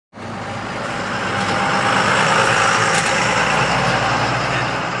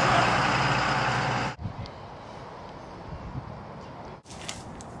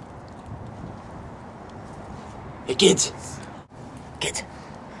kids. Kids,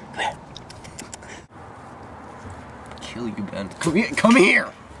 come here. Kill you, Ben. Come here. Come here.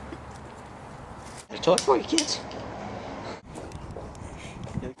 There's a toy for you, kids.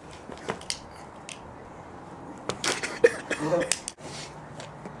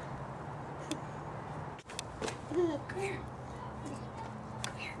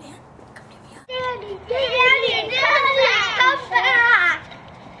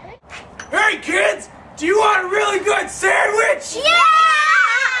 Hey kids, do you want a really good sandwich? Yeah!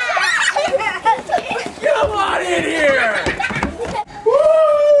 Come on in here!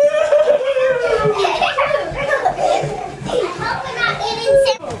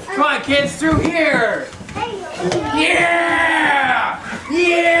 Come on kids, through here! Yeah!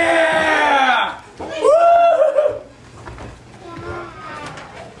 Yeah! Woo!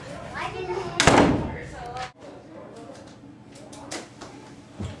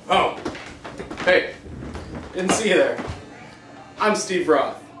 Oh, hey, didn't see you there. I'm Steve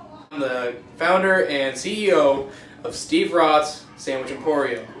Roth. I'm the founder and CEO of Steve Roth's Sandwich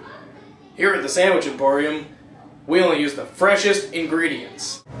Emporium. Here at the Sandwich Emporium, we only use the freshest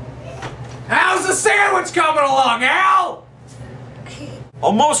ingredients. How's the sandwich coming along, Al?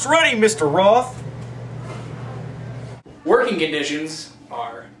 Almost ready, Mr. Roth. Working conditions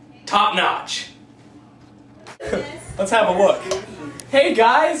are top-notch. Let's have a look. Hey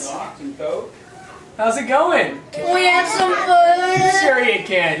guys! How's it going? We have some food. Sure you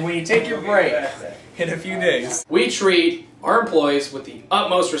can, when you take your break. In a few days. We treat our employees with the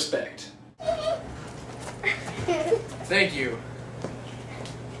utmost respect. Thank you.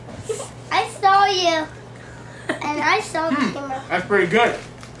 I saw you. And I saw the camera. That's pretty good.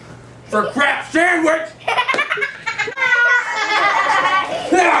 For a crap sandwich!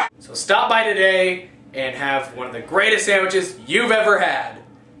 So stop by today and have one of the greatest sandwiches you've ever had.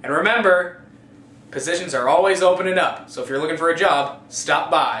 And remember, positions are always opening up. So if you're looking for a job,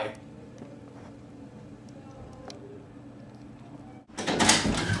 stop by.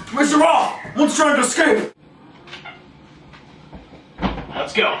 Mr. Roth, one's trying to escape.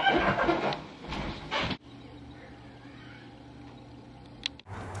 Let's go.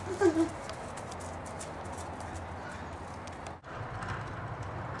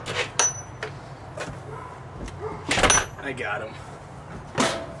 I got him.